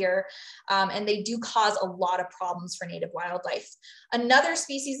species here, and they do cause a lot of problems for native wildlife. Another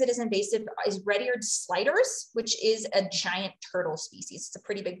species that is invasive is red-eared sliders, which is a giant turtle species. It's a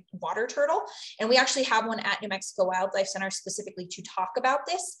pretty big water turtle, and we actually have one at New Mexico Wildlife Center specifically to talk about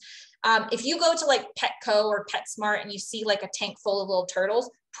this. If you go to like Petco or PetSmart and you see like a tank full of little turtles,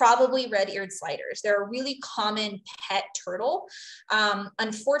 probably red-eared sliders. They're a really common pet turtle.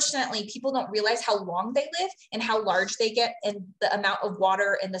 Unfortunately, people don't realize how long they live and how large they get and the amount of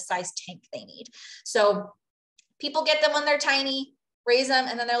water and the size tank they need. So people get them when they're tiny, raise them,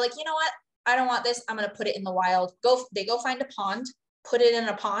 and then they're like, you know what? I don't want this. I'm going to put it in the wild. They go find a pond, put it in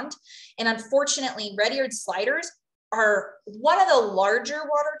a pond. And unfortunately, red-eared sliders are one of the larger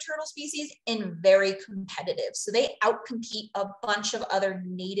water turtle species and very competitive. So they outcompete a bunch of other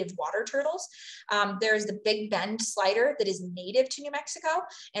native water turtles. There's the Big Bend slider that is native to New Mexico,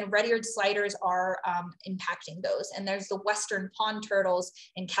 and red-eared sliders are impacting those. And there's the Western pond turtles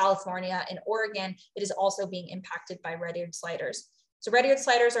in California and Oregon that is also being impacted by red-eared sliders. So red-eared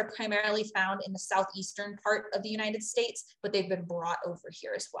sliders are primarily found in the southeastern part of the United States, but they've been brought over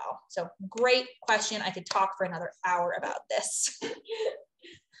here as well. So great question. I could talk for another hour about this.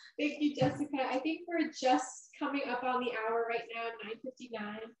 Thank you, Jessica. I think we're just coming up on the hour right now,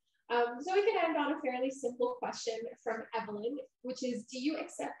 9:59. So we can end on a fairly simple question from Evelyn, which is, do you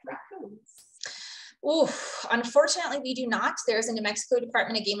accept raccoons? Oof, unfortunately, we do not. There's a New Mexico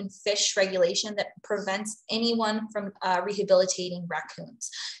Department of Game and Fish regulation that prevents anyone from rehabilitating raccoons.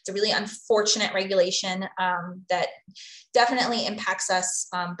 It's a really unfortunate regulation that definitely impacts us,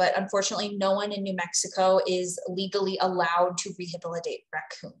 but unfortunately, no one in New Mexico is legally allowed to rehabilitate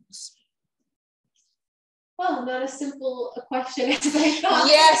raccoons. Well, not a simple question as I thought.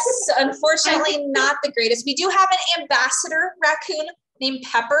 Yes, unfortunately, not the greatest. We do have an ambassador raccoon named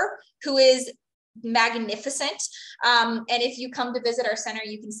Pepper, who is magnificent. And if you come to visit our center,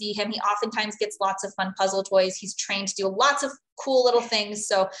 you can see him. He oftentimes gets lots of fun puzzle toys. He's trained to do lots of cool little things.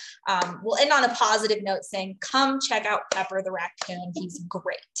 So we'll end on a positive note saying, come check out Pepper the raccoon. He's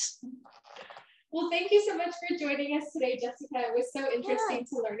great. Well, thank you so much for joining us today, Jessica. It was so interesting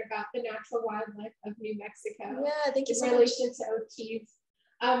to learn about the natural wildlife of New Mexico. Yeah, thank you so much. In relation to O'Keefe.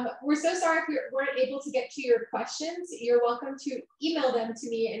 We're so sorry if we weren't able to get to your questions. You're welcome to email them to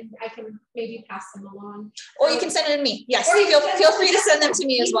me and I can maybe pass them along. Or you can send it to me. Yes, feel free to send them to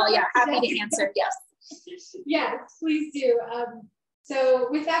me as well. Yeah, happy to answer. Yes. Yes, please do. So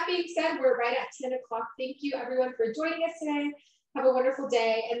with that being said, we're right at 10 o'clock. Thank you everyone for joining us today. Have a wonderful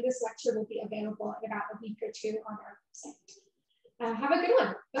day. And this lecture will be available in about a week or two on our website. Have a good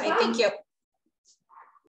one. Bye-bye. Thank you.